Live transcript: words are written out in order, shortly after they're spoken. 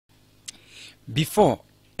Before,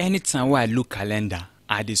 anytime wey I look calendar,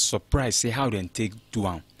 I dey surprise say how dem take do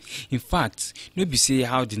am. In fact, no be say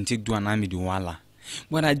how dem take do am na be the wahala,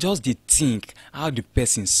 but I just dey think how the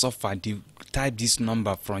person suffer dey type this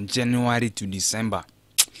number from January to December.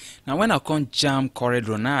 Na when I come jam Corel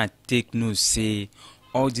Draw, na I take know say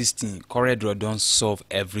all this thing Corel Draw don solve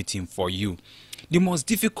everything for you. The most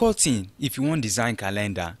difficult thing if you wan design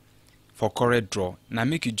calendar for Corel Draw na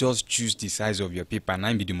make you just choose the size of your paper.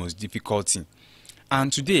 Na be the most difficult thing.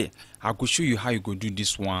 And today I go show you how you go do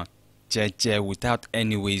this one jeje without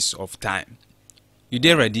any waste of time. You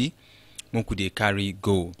dey ready? Make we dey carry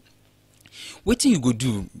go. Wetin you go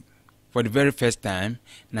do for the very first time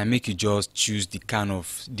na make you just choose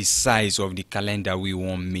the size of the calendar we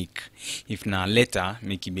wan make. If na letter,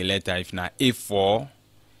 make e be letter. If na A4,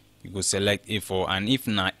 you go select A4, and if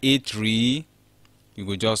na A3, you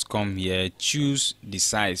go just come here, choose the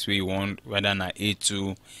size wey you want, whether na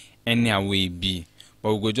A2, anyhow wey e be.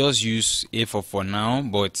 But we go just use A4 for now,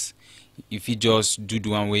 but if you just do the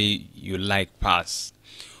one way you like pass.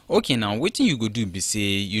 Okay, now wetin you go do be say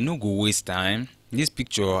you no go waste time. This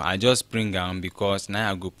picture I just bring am because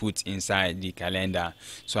now I go put inside the calendar,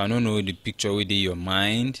 so I don't know the picture wey dey your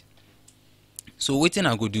mind. So wetin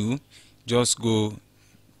I go do, just go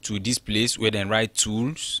to this place where dem write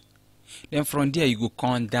tools. Then from there you go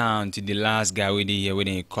come down to the last guy wey dey here, wey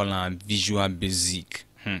dem call am Visual Basic.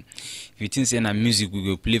 If you think say na music we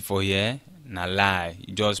go play for here, na lie.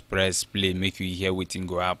 You just press play make you hear wetin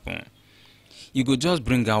go happen. You go just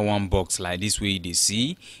bring out one box like this way you dey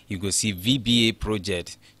see. You go see VBA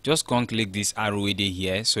project. Just come click this arrow wey dey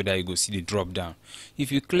here so that you go see the drop down.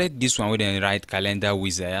 If you click this one wey dem write calendar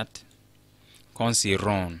wizard, come say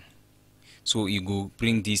run. So you go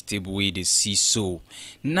bring this table wey you dey see. So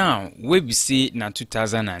now wey be say na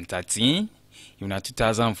 2013, if na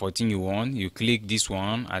 2014 you want, you click this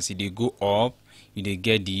one. As e dey go up, you dey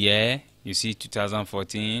get the year. You see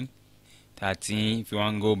 2014, 13. If you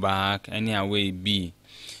want go back, anyhow way e be.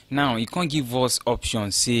 Now e can't give us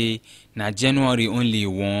option say na January only you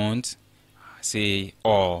want, say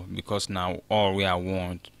all, because now all we I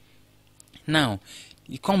want. Now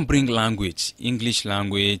you can't bring language, English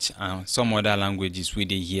language and some other languages wey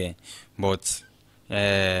dey here, but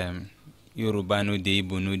Yoruba no dey,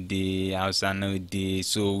 Igbo no dey, Hausa no dey,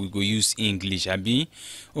 so we go use English, abi?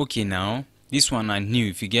 Okay, now this one are new.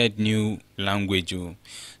 If you get new language,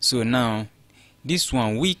 so now this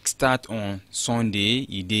one week start on Sunday,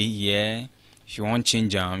 e dey here. If you want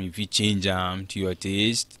change them, if you change them to your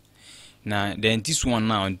taste. Now then this one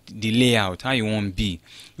now, the layout, how you want be.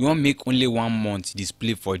 You want make only 1 month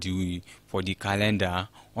display for the calendar,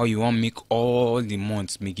 or you want make all the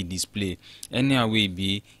months make it display. Anyhow way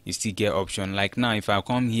be, you still get option. Like now if I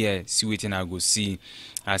come here, see wetin I go see.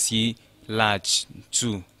 I see large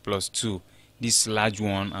 2 plus 2, this large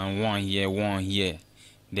one, and one here.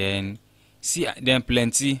 Then see then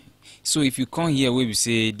plenty. So if you come here we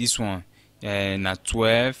say this one na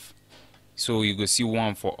 12, so you go see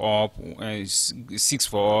 1 for up, 6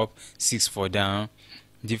 for up, 6 for down,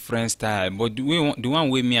 different style. But the one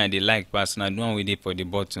way me I dey like pass na the one wey dey for the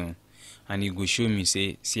bottom, and you go show me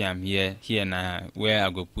say see I'm here now where I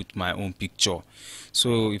go put my own picture.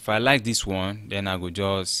 So if I like this one, then I go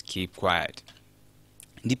just keep quiet.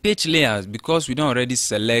 The page layout, because we don't already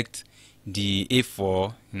select the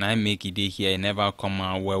A4, now make it dey here, never come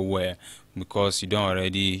out well because you don't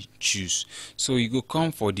already choose. So you go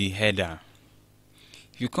come for the header.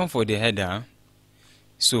 If you come for the header,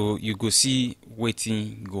 so you go see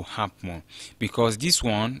wetin go happen, because this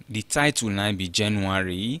one, the title now be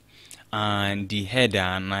January, and the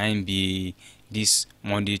header now be this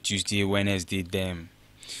Monday, Tuesday, Wednesday them.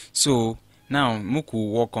 So now make we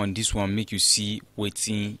work on this one, make you see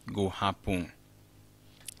wetin go happen.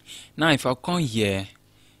 Now if I come here,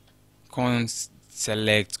 come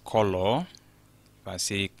select color. If I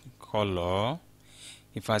say color,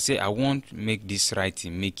 if I say I want make this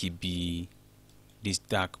writing make it be this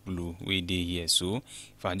dark blue way dey here, so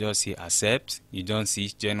if I just say accept, you don't see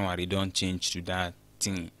January don't change to that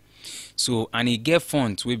thing. So and e get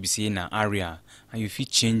font wey be say na area, and you fit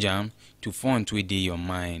change them to font wey dey your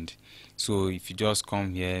mind. So if you just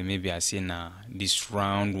come here, maybe I say na this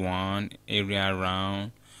round one, area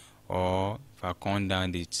round, or if I come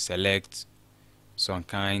down, they select some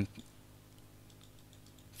kind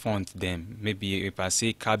font them. Maybe if I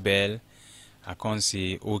say Cabell, I can't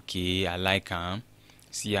say okay, I like them.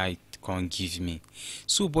 See how it can give me.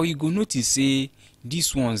 So but you go notice say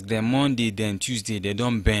these ones, then Monday, then Tuesday, they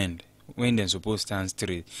don't bend when they're supposed to stand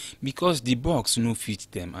straight, because the box no fit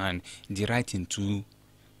them and the writing too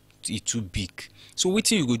too big. So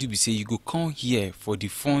wetin you go do be say you go come here for the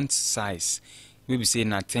font size wey be say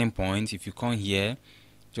na 10 points. If you come here,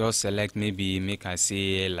 just select, maybe make I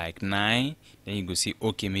say like 9, then you go say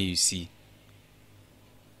okay, make you see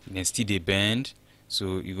then still dey bend.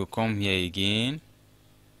 So you go come here again,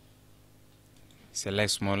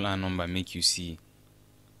 select smaller number, make you see.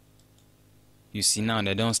 You see now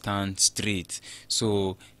they don't stand straight.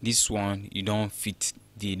 So this one you don't fit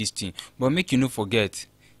this thing. But make you no forget,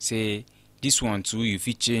 say this one too, you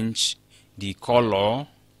fit change the color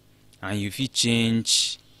and you fit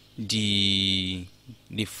change the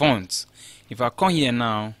font. If I come here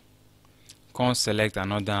now, come select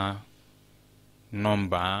another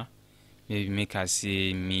number, maybe make I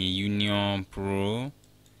say me Union Pro.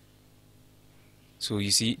 So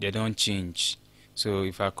you see they don't change. So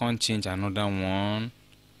if I can't change another one,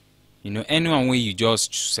 you know, anyone where you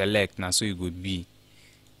just select now, so you go be.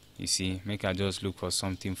 You see, make I just look for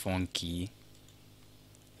something funky.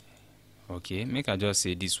 Okay, make I just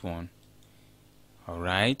say this one.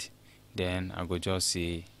 Alright, then I go just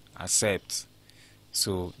say accept.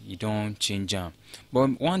 So you don't change them.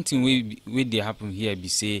 But one thing we they happen here be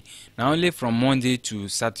say now only from Monday to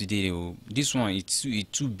Saturday. This one it's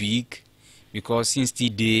too big, because since the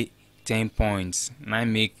day 10 points, now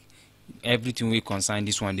make everything we concern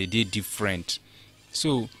this one they did different.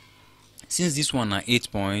 So since this one are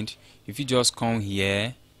 8 point, if you just come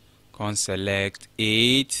here, come select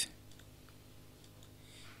 8,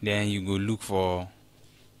 then you go look for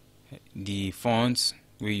the fonts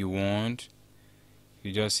where you want.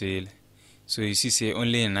 You just say, so you see say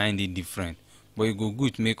only 9 did different, but you go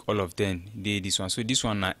good make all of them they this one. So this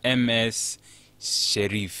one are MS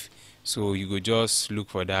Sheriff. So you go just look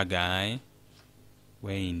for that guy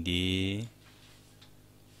where in the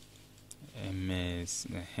MS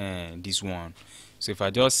this one. So if I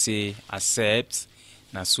just say accept,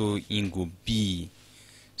 now so in go be.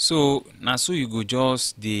 So now so you go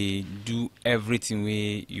just they do everything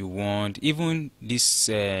way you want. Even this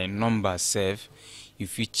number self,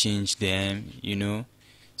 if you change them, you know.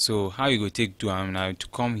 So how you go take to now to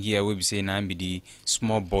come here, we be say now be the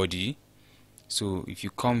small body. So if you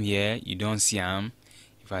come here, you don't see them.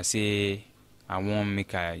 If I say I want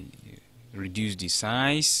make I reduce the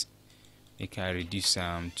size, make I reduce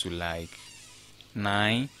them to like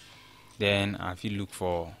 9, then I will look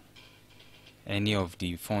for any of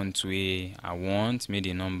the fonts way I want, make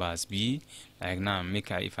the numbers be like now. Make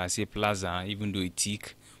I, if I say plaza, even though it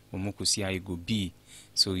tick, but see how it go be.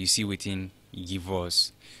 So you see within give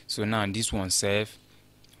us. So now this one self,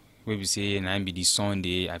 we be say now be the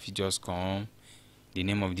Sunday. I will just come. The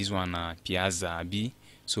name of this one Piazza B.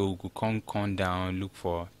 So we could come down, look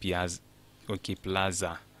for Piazza. Okay,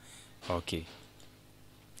 Plaza. Okay.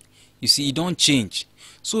 You see, it don't change.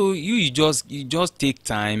 So you just take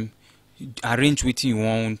time, arrange what you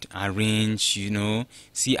want, arrange, you know,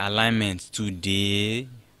 see alignment today,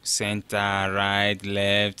 center, right,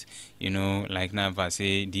 left, you know, like now if I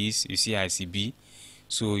say this, you see ICB.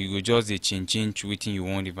 So you go just change what you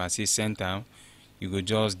want. If I say center, you go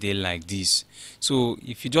just dey like this. So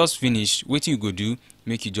if you just finish, what you go do,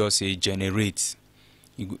 make you just say generate.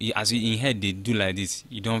 You go, as you in head they do like this,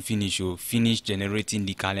 you don't finish, you finish generating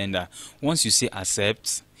the calendar. Once you say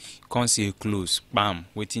accept, come say close, bam,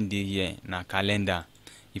 waiting dey here na calendar.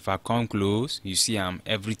 If I come close, you see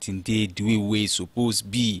everything dey the way it's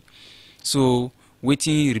supposed be. So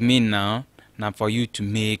waiting remain now for you to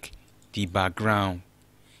make the background.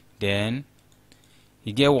 Then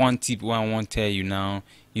you get one tip I want to tell you now.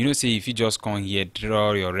 You know, say if you just come here,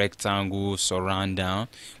 draw your rectangle, surround down.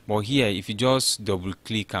 But here, if you just double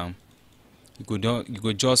click them, you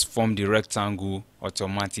go just form the rectangle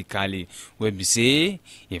automatically. Where we say,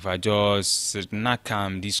 if I just knock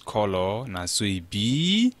this color, now so it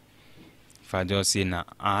be. If I just say na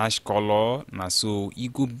ash color, now so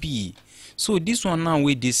it go be. So this one now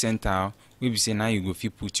with this center, where we say now you go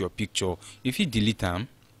fit put your picture. If you delete them,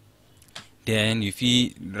 then if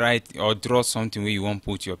you write or draw something where you want to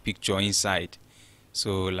put your picture inside.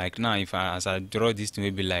 So like now, if as I draw this thing,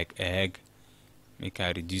 maybe like egg, make I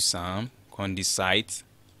reduce some on this side.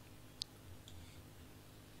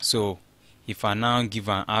 So if I now give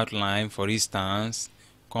an outline, for instance,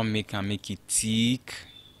 come make it thick.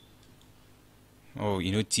 Oh,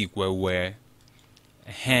 you know, thick where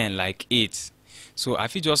hand like 8. So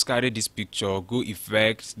if you just carry this picture, go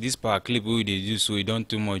effects, this power clip we they do, so you don't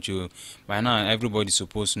too much. By now everybody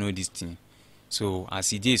supposed to know this thing. So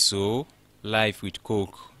as it is, so life with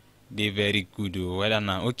Coke, they very good. Whether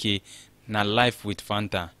now okay, now life with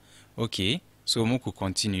Fanta. Okay, so we could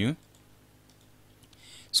continue.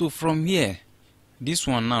 So from here, this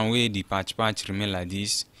one now where the patch remain like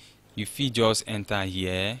this, you fit just enter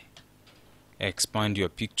here, expand your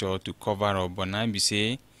picture to cover up, but now be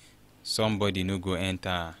say somebody no go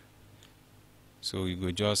enter, so you go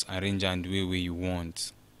just arrange am the way you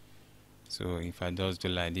want. So if I just do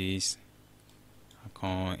like this, I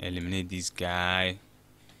can eliminate this guy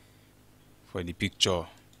for the picture.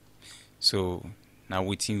 So now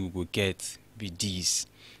wetin we go get be this.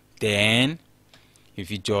 Then if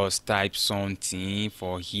you just type something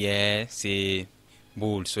for here, say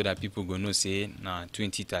bold, so that people go know say na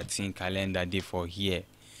 2013 calendar day for here.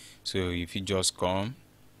 So if you just come,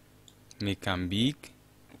 make am big,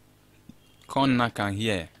 come knack am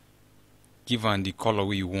here, give am the color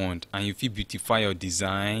wey you want, and you fit beautify your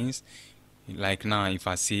designs. Like now if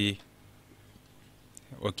I say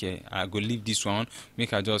okay, I go leave this one,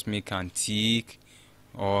 make I just make am thick,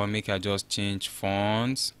 or make I just change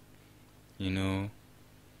fonts, you know,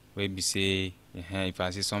 where be say if I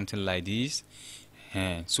say something like this,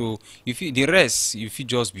 so if you the rest you fit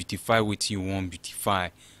just beautify wetin you want beautify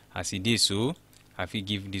as it is. So I fit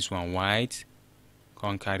give this one white,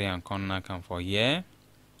 come carry and come knack am for here,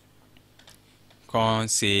 come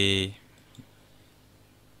say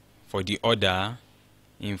for the order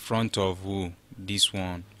in front of who this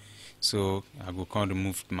one. So I go come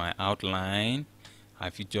remove my outline. I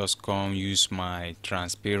fit just come use my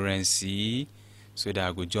transparency, so that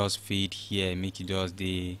I go just fade here, make it just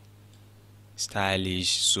the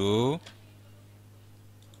stylish. So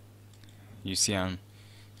you see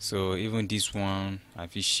so even this one I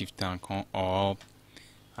fit shift and come up,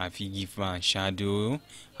 I fit give am shadow.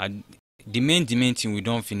 The main thing we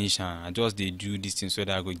don't finish, I just dey do this thing so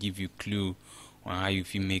that I go give you clue on how you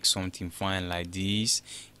fit make something fine like this.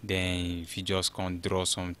 Then if you just come draw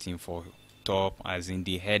something for top as in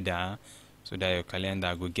the header, so that your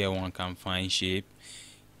calendar go get one kind fine shape.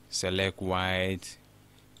 Select white,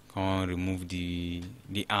 come remove the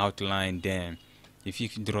outline. Then if you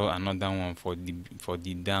draw another one for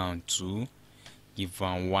the down too, give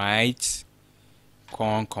one white,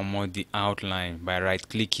 come comot the outline by right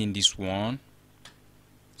clicking this one.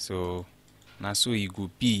 So now so e go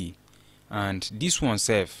be. And this one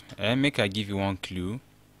self, make I give you one clue.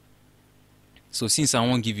 So since I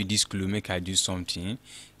won't give you this clue, make I do something.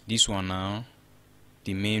 This one now,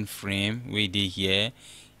 the main frame wey dey here,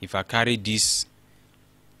 if I carry this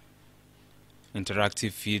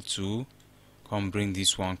interactive field tool, come bring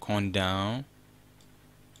this one, come down,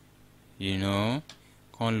 you know,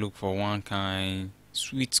 come look for one kind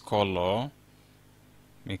sweet color.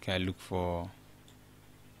 Make I look for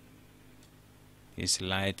this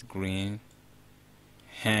light green.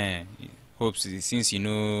 Hope since you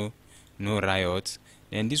know no riot,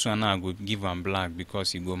 then this one now I go give am black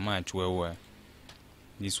because it go match well.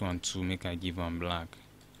 This one too, make I give am black,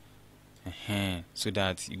 so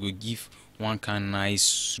that it go give one kind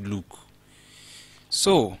nice look.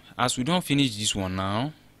 So as we don't finish this one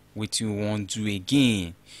now, wetin we want do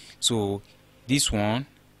again. So this one,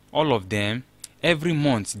 all of them every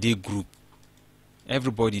month they group,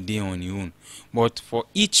 everybody dey on your own, but for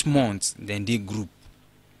each month then they group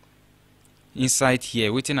inside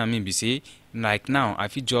here. Wetin I mean be say, like now I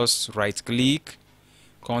fit just right click,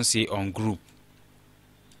 come say on group.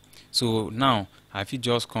 So now I fit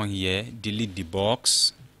just come here, delete the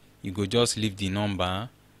box, you go just leave the number.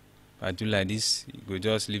 If I do like this, you go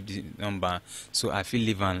just leave the number. So I fit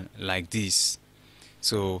leave am like this.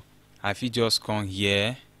 So I fit just come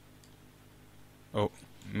here,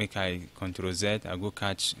 make I Ctrl Z, I go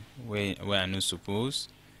catch where I no suppose.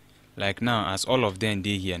 Like now as all of them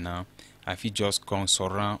dey here now, I fit just come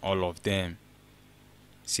surround all of them,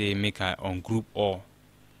 say make I ungroup all.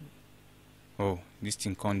 This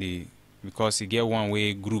thing come dey, because you get one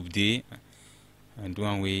way group dey and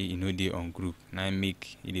one way you know dey on group. Now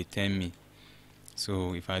make it dey tell me.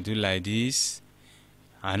 So if I do like this,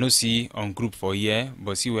 I no see on group for here,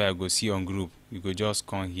 but see where I go see on group. You go just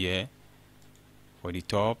come here for the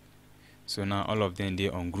top. So now all of them they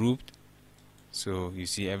ungrouped. So you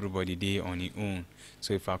see everybody dey on their own.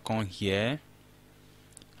 So if I come here,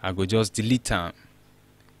 I go just delete them.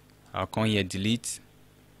 I'll come here delete,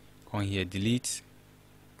 come here delete,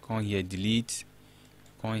 come here delete,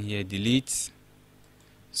 come here delete.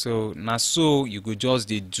 So now so you go just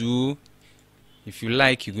dey do. If you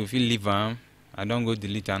like, you go feel leave them. I don't go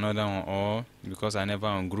delete another one all because I never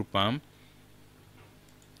ungroup them.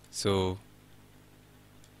 So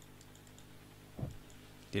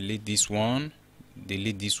delete this one,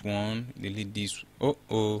 delete this one, delete this.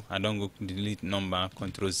 I don't go delete number.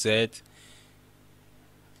 Ctrl Z.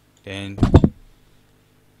 Then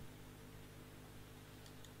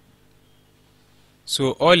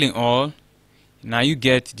so all in all, now you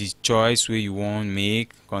get the choice where you want make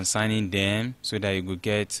concerning them, so that you go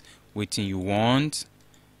get wetin you want,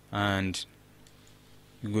 and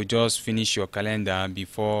you go just finish your calendar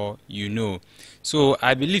before you know. So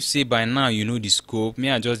I believe say by now you know the scope. Me,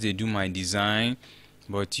 I just dey do my design,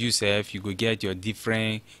 but you sef, you go get your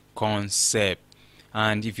different concept.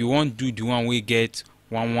 And if you want do the one wey get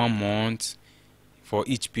one month for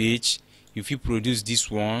each page, you fit produce this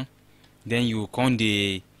one, then you come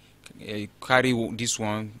dey carry this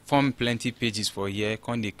one, form plenty pages for here,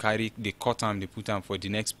 come dey carry, dey cut am, dey put am for the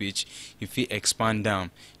next page. You fit expand am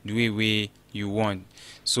the way you want.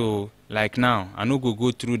 So like now, I no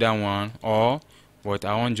go through that one all, but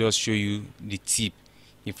I wan just show you the tip.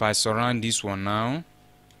 If I surround this one now,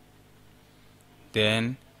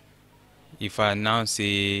 then if I now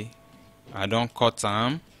say I don cut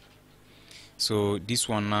am, so this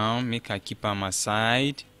one now make I keep am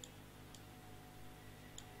aside.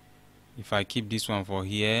 If I keep this one for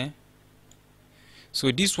here,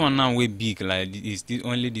 so this one now wey big like this,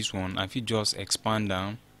 only this one, I fit just expand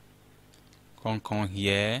am, come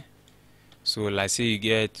here. So like say you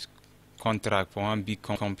get contract for one big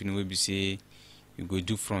company wey be say you go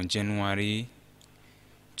do from January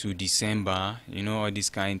to December, you know, all this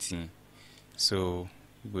kind thing. So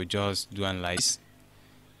you go just do am like this.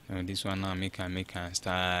 This one now make am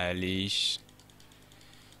stylish.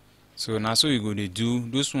 So now, so you go to do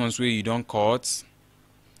those ones where you don't cut.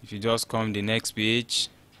 If you just come the next page,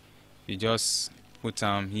 you just put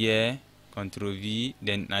them here, Ctrl V,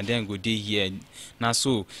 then go dey here. Now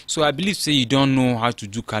so I believe say you don't know how to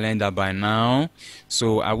do calendar by now.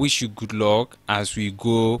 So I wish you good luck as we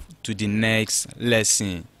go to the next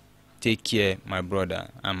lesson. Take care, my brother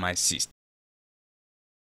and my sister.